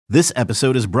This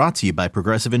episode is brought to you by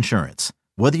Progressive Insurance.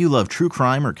 Whether you love true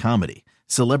crime or comedy,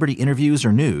 celebrity interviews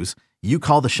or news, you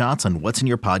call the shots on what's in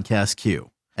your podcast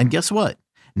queue. And guess what?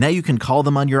 Now you can call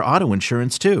them on your auto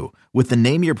insurance too with the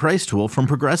Name Your Price tool from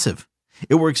Progressive.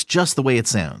 It works just the way it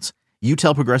sounds. You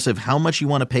tell Progressive how much you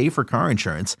want to pay for car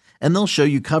insurance, and they'll show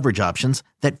you coverage options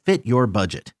that fit your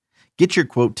budget. Get your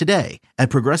quote today at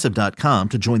Progressive.com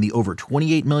to join the over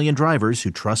 28 million drivers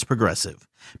who trust Progressive.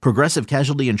 Progressive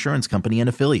Casualty Insurance Company and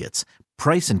Affiliates.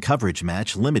 Price and coverage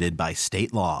match limited by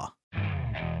state law.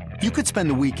 You could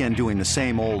spend the weekend doing the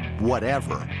same old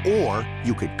whatever, or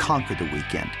you could conquer the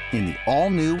weekend in the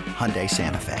all-new Hyundai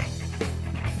Santa Fe.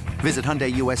 Visit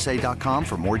HyundaiUSA.com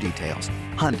for more details.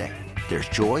 Hyundai, there's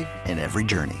joy in every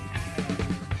journey.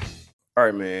 All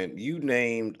right, man, you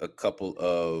named a couple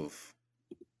of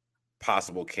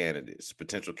possible candidates,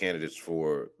 potential candidates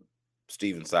for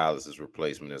Stephen Silas's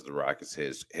replacement as the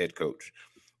Rockets' head coach.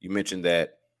 You mentioned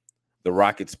that the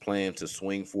Rockets plan to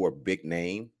swing for a big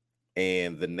name,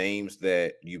 and the names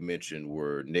that you mentioned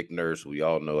were Nick Nurse, who we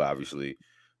all know, obviously,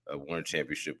 won a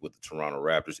championship with the Toronto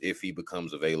Raptors. If he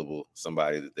becomes available,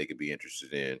 somebody that they could be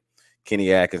interested in.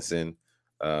 Kenny Atkinson,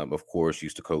 of course,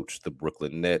 used to coach the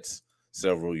Brooklyn Nets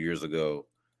several years ago.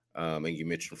 And you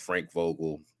mentioned Frank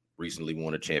Vogel, recently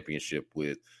won a championship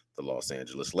with the Los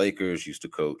Angeles Lakers, used to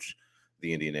coach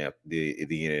the Indiana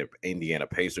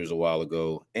Pacers a while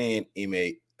ago, and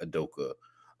Ime Udoka,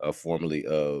 formerly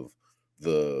of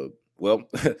the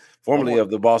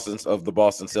Boston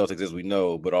Celtics, as we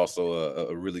know, but also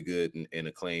a really good and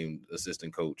acclaimed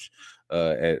assistant coach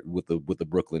with the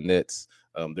Brooklyn Nets.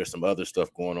 There's some other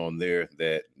stuff going on there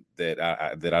that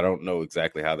I don't know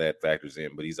exactly how that factors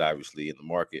in, but he's obviously in the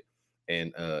market.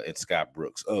 And Scott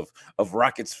Brooks of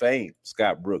Rockets fame,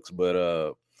 Scott Brooks,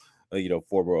 but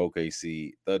former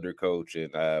OKC Thunder coach,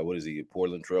 and what is he?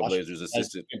 Portland Trailblazers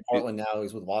assistant in Portland now.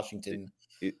 He's with Washington.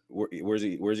 Where's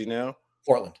he now?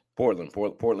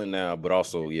 Portland now, but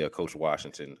also coach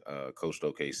Washington, coached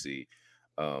OKC.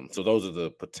 So those are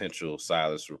the potential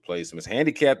Silas replacements.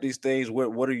 Handicap these things.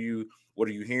 What are you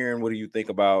hearing? What do you think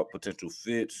about potential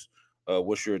fits?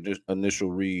 What's your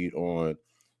initial read on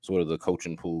sort of the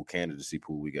coaching pool, candidacy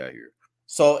pool we got here?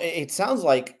 So it sounds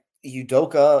like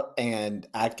Udoka and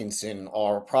Atkinson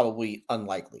are probably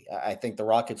unlikely. I think the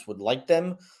Rockets would like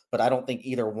them, but I don't think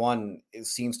either one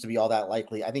seems to be all that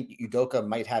likely. I think Udoka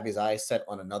might have his eyes set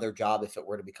on another job if it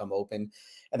were to become open.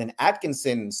 And then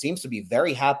Atkinson seems to be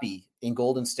very happy in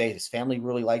Golden State. His family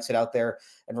really likes it out there.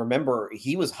 And remember,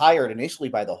 he was hired initially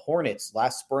by the Hornets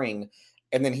last spring,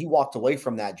 and then he walked away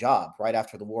from that job right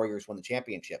after the Warriors won the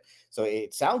championship. So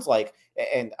it sounds like,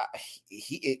 and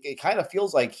it kind of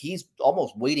feels like he's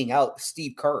almost waiting out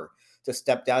Steve Kerr to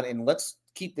step down. And let's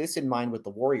keep this in mind with the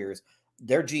Warriors.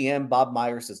 Their GM, Bob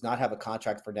Myers, does not have a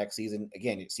contract for next season.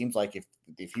 Again, it seems like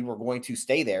if he were going to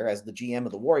stay there as the GM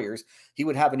of the Warriors, he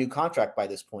would have a new contract by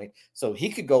this point. So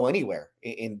he could go anywhere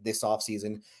in this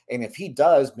offseason. And if he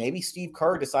does, maybe Steve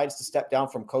Kerr decides to step down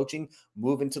from coaching,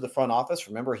 move into the front office.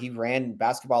 Remember, he ran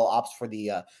basketball ops for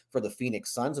the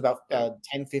Phoenix Suns about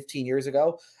 10, 15 years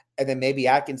ago. And then maybe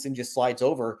Atkinson just slides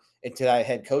over into that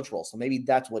head coach role. So maybe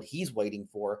that's what he's waiting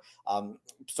for.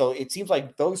 So it seems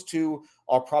like those two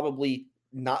are probably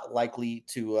not likely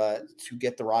to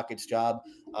get the Rockets job.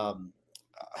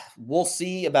 We'll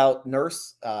see about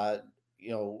Nurse.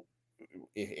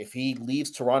 If he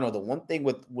leaves Toronto, the one thing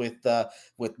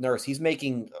with Nurse, he's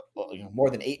making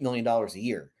more than $8 million a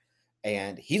year,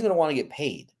 and he's going to want to get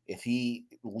paid if he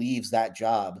leaves that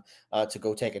job to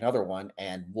go take another one.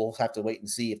 And we'll have to wait and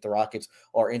see if the Rockets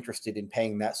are interested in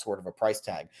paying that sort of a price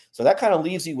tag. So that kind of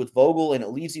leaves you with Vogel, and it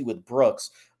leaves you with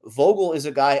Brooks. Vogel is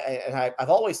a guy, and I've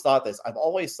always thought this. I've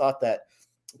always thought that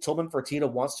Tillman Fertitta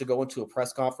wants to go into a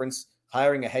press conference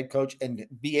hiring a head coach and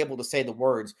be able to say the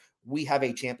words, "We have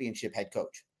a championship head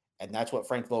coach." And that's what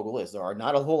Frank Vogel is. There are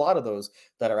not a whole lot of those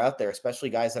that are out there,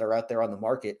 especially guys that are out there on the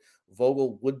market.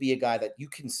 Vogel would be a guy that you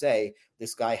can say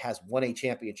this guy has won a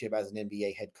championship as an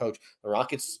NBA head coach. The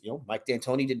Rockets, Mike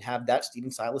D'Antoni didn't have that. Stephen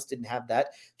Silas didn't have that.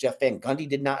 Jeff Van Gundy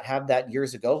did not have that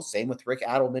years ago. Same with Rick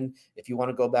Adelman, if you want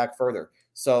to go back further.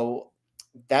 So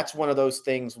that's one of those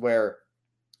things where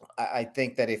I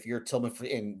think that if you're Tillman,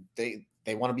 and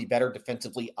they want to be better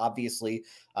defensively, obviously.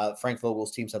 Frank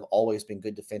Vogel's teams have always been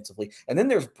good defensively. And then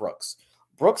there's Brooks.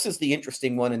 Brooks is the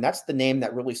interesting one, and that's the name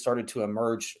that really started to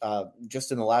emerge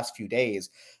just in the last few days.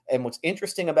 And what's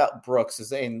interesting about Brooks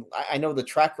is, and I know the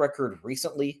track record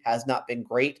recently has not been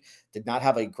great, did not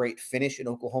have a great finish in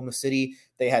Oklahoma City.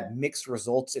 They had mixed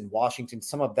results in Washington.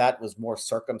 Some of that was more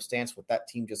circumstance with that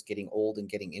team just getting old and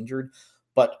getting injured.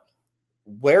 But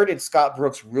where did Scott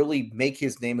Brooks really make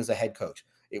his name as a head coach?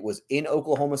 It was in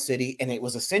Oklahoma City, and it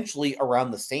was essentially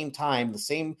around the same time, the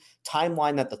same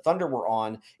timeline that the Thunder were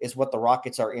on is what the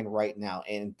Rockets are in right now.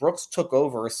 And Brooks took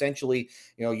over essentially.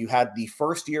 You had the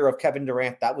first year of Kevin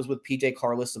Durant, that was with PJ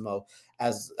Carlesimo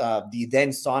as the then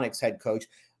Sonics head coach.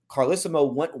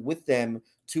 Carlesimo went with them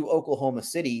to Oklahoma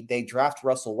City. They draft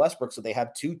Russell Westbrook, so they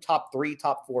have 2 top 3,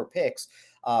 top 4 picks.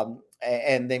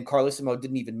 And then Carlesimo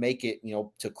didn't even make it,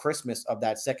 to Christmas of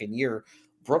that second year.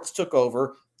 Brooks took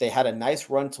over. They had a nice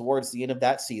run towards the end of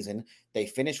that season. They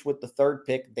finished with the 3rd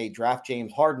pick. They draft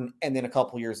James Harden, and then a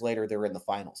couple years later, they're in the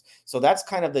finals. So that's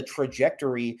kind of the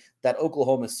trajectory that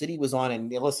Oklahoma City was on.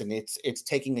 And listen, it's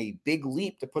taking a big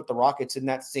leap to put the Rockets in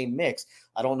that same mix.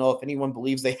 I don't know if anyone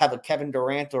believes they have a Kevin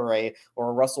Durant or a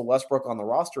Russell Westbrook on the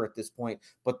roster at this point,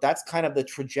 but that's kind of the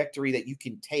trajectory that you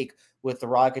can take with the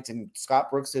Rockets. And Scott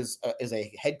Brooks is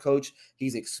a head coach.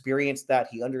 He's experienced that.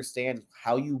 He understands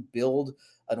how you build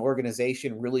an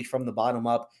organization really from the bottom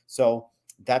up. So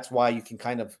that's why you can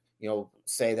kind of,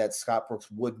 say that Scott Brooks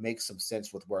would make some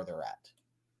sense with where they're at.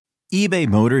 eBay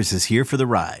Motors is here for the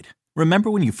ride.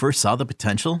 Remember when you first saw the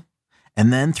potential?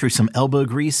 And then through some elbow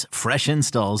grease, fresh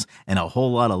installs, and a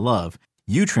whole lot of love,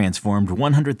 you transformed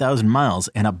 100,000 miles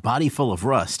and a body full of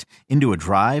rust into a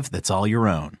drive that's all your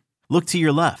own. Look to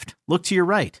your left. Look to your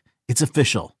right. It's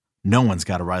official. No one's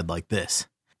got a ride like this.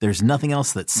 There's nothing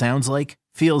else that sounds like,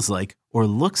 feels like, or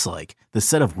looks like the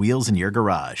set of wheels in your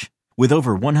garage. With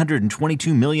over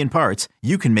 122 million parts,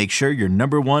 you can make sure your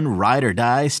number one ride or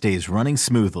die stays running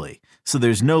smoothly. So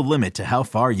there's no limit to how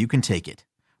far you can take it.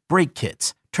 Brake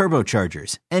kits,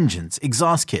 turbochargers, engines,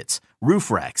 exhaust kits,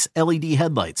 roof racks, LED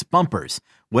headlights, bumpers,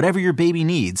 whatever your baby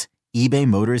needs, eBay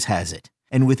Motors has it.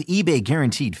 And with eBay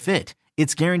Guaranteed Fit,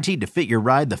 it's guaranteed to fit your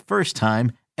ride the first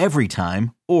time, every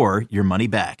time, or your money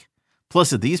back.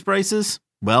 Plus at these prices,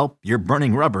 well, you're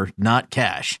burning rubber, not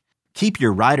cash. Keep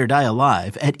your ride or die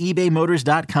alive at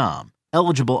ebaymotors.com.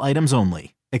 Eligible items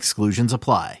only. Exclusions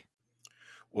apply.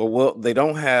 Well, they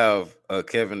don't have a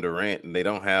Kevin Durant and they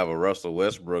don't have a Russell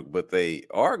Westbrook, but they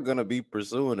are going to be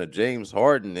pursuing a James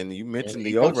Harden. And you mentioned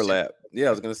the overlap. Yeah,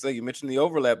 I was going to say, you mentioned the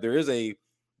overlap. There is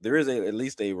at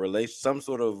least a some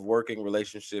sort of working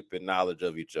relationship and knowledge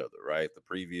of each other, right? The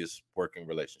previous working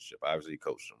relationship, obviously,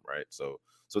 coached them, right? So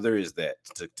there is that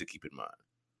to keep in mind.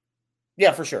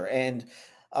 Yeah, for sure. And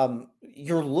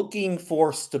you're looking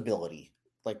for stability.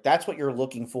 Like that's what you're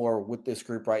looking for with this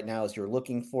group right now is you're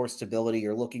looking for stability.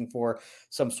 You're looking for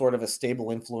some sort of a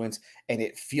stable influence. And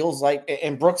it feels like,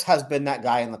 and Brooks has been that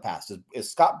guy in the past.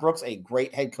 Is Scott Brooks a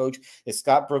great head coach? Is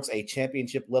Scott Brooks a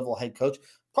championship level head coach?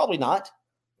 Probably not.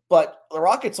 But the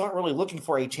Rockets aren't really looking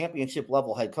for a championship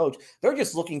level head coach. They're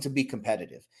just looking to be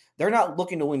competitive. They're not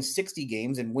looking to win 60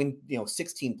 games and win,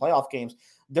 16 playoff games.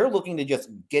 They're looking to just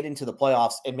get into the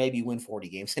playoffs and maybe win 40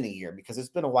 games in a year because it's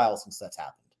been a while since that's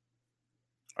happened.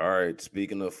 All right.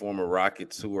 Speaking of former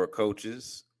Rockets who are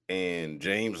coaches and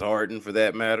James Harden for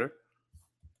that matter,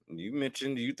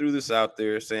 you threw this out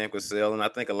there, Sam Cassell, and I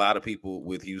think a lot of people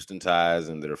with Houston ties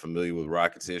and that are familiar with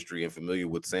Rockets history and familiar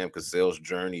with Sam Cassell's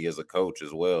journey as a coach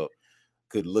as well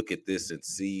could look at this and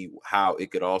see how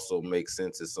it could also make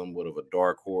sense as somewhat of a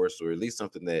dark horse or at least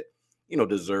something that,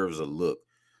 deserves a look.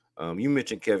 You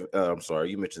mentioned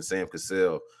you mentioned Sam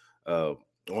Cassell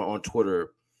on Twitter,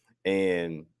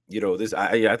 and this.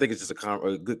 I think it's just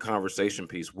a good conversation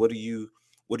piece. What do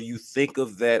you think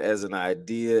of that as an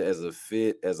idea, as a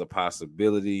fit, as a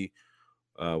possibility?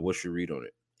 What's your read on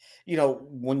it?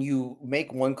 When you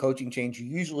make one coaching change, you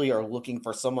usually are looking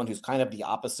for someone who's kind of the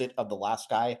opposite of the last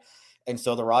guy. And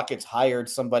so the Rockets hired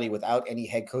somebody without any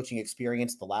head coaching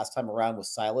experience the last time around with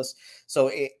Silas.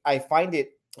 So I find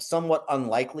it somewhat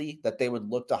unlikely that they would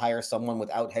look to hire someone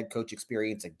without head coach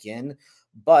experience again.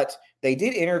 But they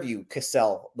did interview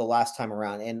Cassell the last time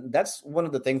around. And that's one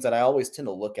of the things that I always tend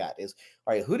to look at is,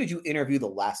 all right, who did you interview the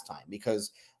last time?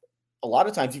 Because a lot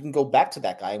of times you can go back to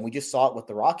that guy. And we just saw it with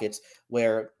the Rockets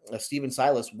where Steven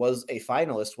Silas was a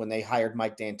finalist when they hired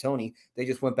Mike D'Antoni. They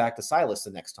just went back to Silas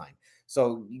the next time.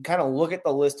 So you kind of look at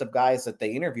the list of guys that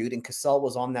they interviewed, and Cassell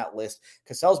was on that list.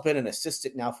 Cassell's been an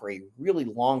assistant now for a really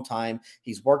long time.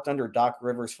 He's worked under Doc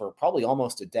Rivers for probably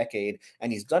almost a decade, and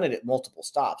he's done it at multiple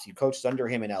stops. He coached under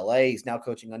him in LA. He's now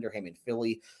coaching under him in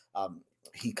Philly.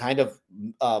 He kind of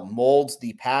molds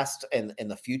the past and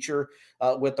the future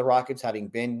with the Rockets, having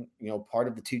been, part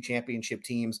of the 2 championship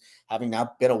teams, having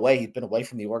now been away. He's been away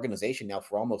from the organization now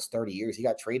for almost 30 years. He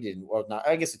got traded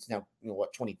I guess it's now,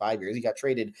 25 years. He got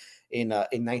traded in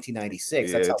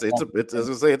 1996. Yeah,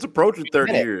 it's approaching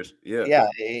 30 years. Yeah. Yeah.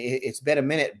 It's been a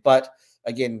minute, but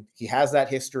again, he has that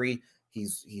history.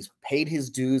 He's paid his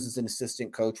dues as an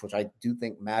assistant coach, which I do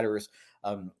think matters.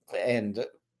 And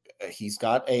he's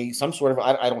got some sort of,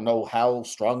 I don't know how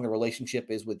strong the relationship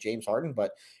is with James Harden,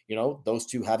 but those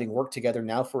two having worked together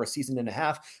now for a season and a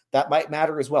half, that might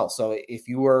matter as well. So if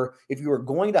you were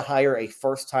going to hire a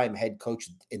first time head coach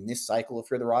in this cycle, if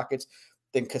you're the Rockets,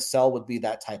 then Cassell would be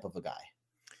that type of a guy.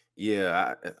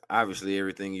 Yeah, obviously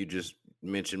everything you just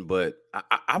mentioned, but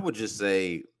I would just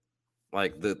say,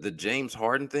 like, the James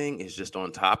Harden thing is just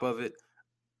on top of it.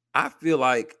 I feel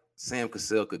like Sam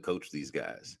Cassell could coach these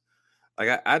guys.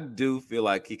 Like, I do feel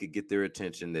like he could get their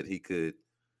attention, that he could,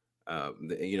 and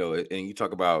you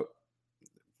talk about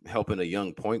helping a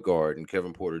young point guard and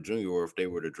Kevin Porter Jr., or if they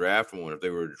were to draft one, if they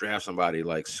were to draft somebody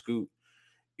like Scoot,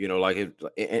 like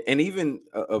and even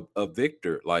a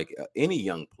Victor, like any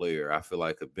young player, I feel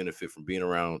like could benefit from being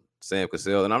around Sam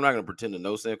Cassell. And I'm not going to pretend to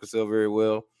know Sam Cassell very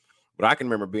well, but I can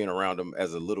remember being around him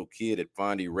as a little kid at the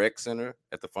Fondy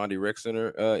Rec Center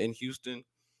in Houston.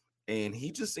 And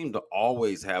he just seemed to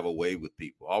always have a way with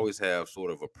people, always have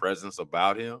sort of a presence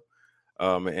about him.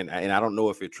 And I don't know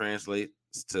if it translates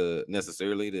to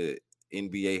necessarily the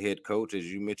NBA head coach.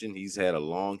 As you mentioned, he's had a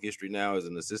long history now as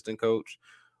an assistant coach,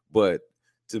 but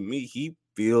to me, he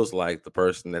feels like the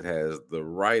person that has the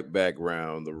right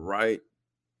background, the right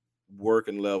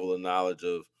working level of knowledge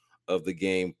of the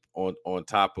game, on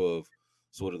top of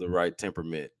sort of the right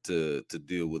temperament to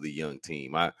deal with a young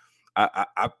team.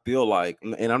 I feel like,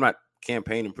 and I'm not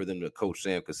campaigning for them to coach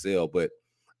Sam Cassell, but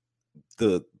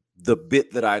the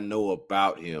bit that I know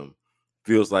about him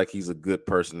feels like he's a good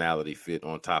personality fit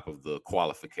on top of the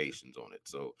qualifications on it.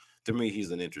 So to me,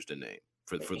 he's an interesting name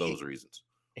for those reasons.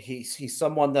 He's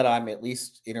someone that I'm at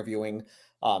least interviewing.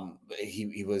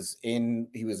 He was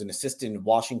an assistant in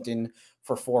Washington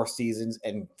for 4 seasons,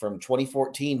 and from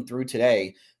 2014 through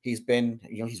today, he's been,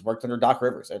 he's worked under Doc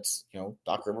Rivers. That's,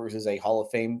 Doc Rivers is a Hall of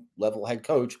Fame level head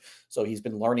coach, so he's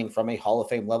been learning from a Hall of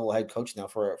Fame level head coach now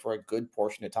for a good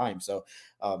portion of time. So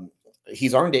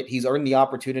he's earned it. He's earned the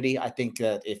opportunity. I think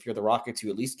that if you're the Rockets, you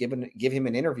at least give him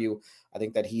an interview. I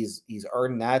think that he's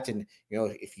earned that. And,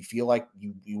 if you feel like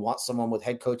you want someone with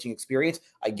head coaching experience,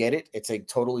 I get it. It's a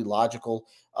totally logical,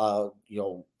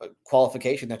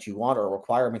 qualification that you want, or a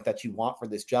requirement that you want for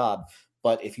this job.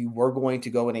 But if you were going to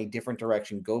go in a different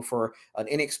direction, go for an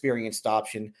inexperienced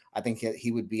option, I think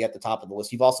he would be at the top of the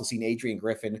list. You've also seen Adrian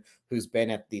Griffin, who's been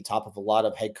at the top of a lot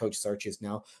of head coach searches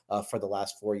now for the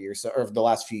last 4 years, or the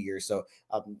last few years. So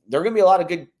there are going to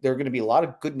be a lot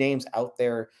of good names out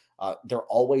there. There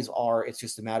always are. It's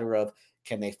just a matter of,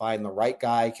 can they find the right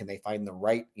guy? Can they find the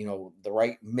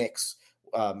right mix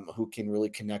who can really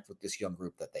connect with this young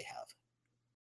group that they have?